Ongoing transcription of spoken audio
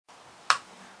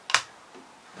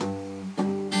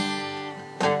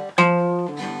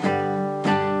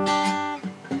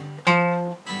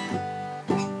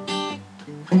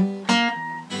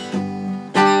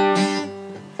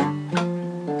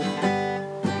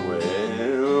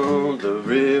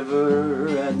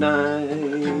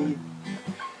night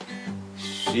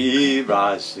she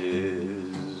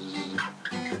rises.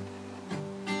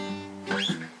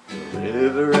 The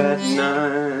river at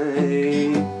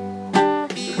night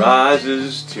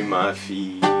rises to my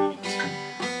feet.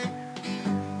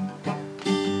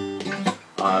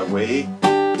 I wake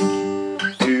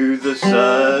to the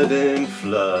sudden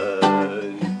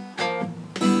flood.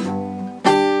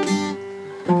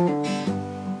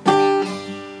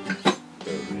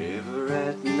 The river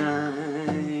at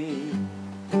night,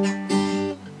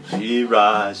 she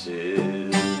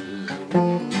rises.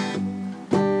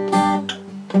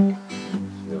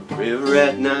 The river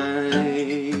at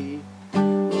night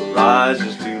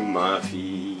rises to my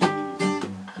feet.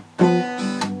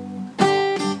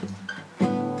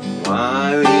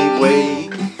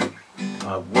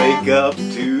 I wake up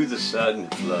to the sudden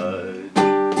flood.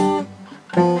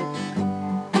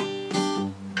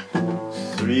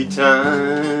 3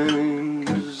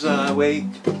 times I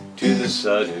wake to the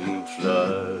sudden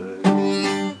flood.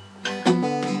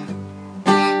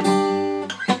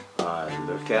 I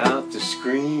look out the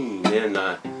screen and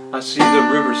I see the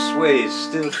river sway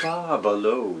still far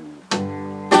below.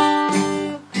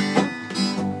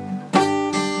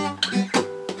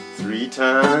 3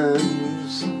 times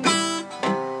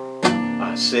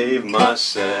I save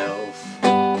myself.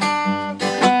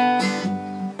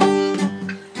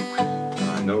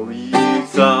 I know you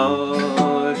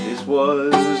thought this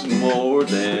was more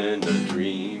than a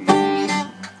dream.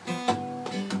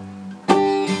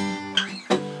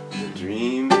 The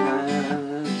dream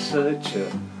had such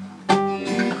an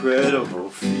incredible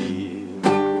feel.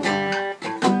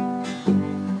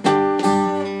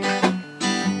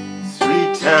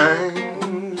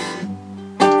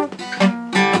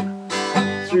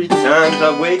 3 times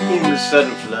I wake in the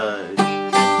sudden flood.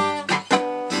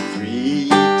 3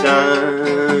 times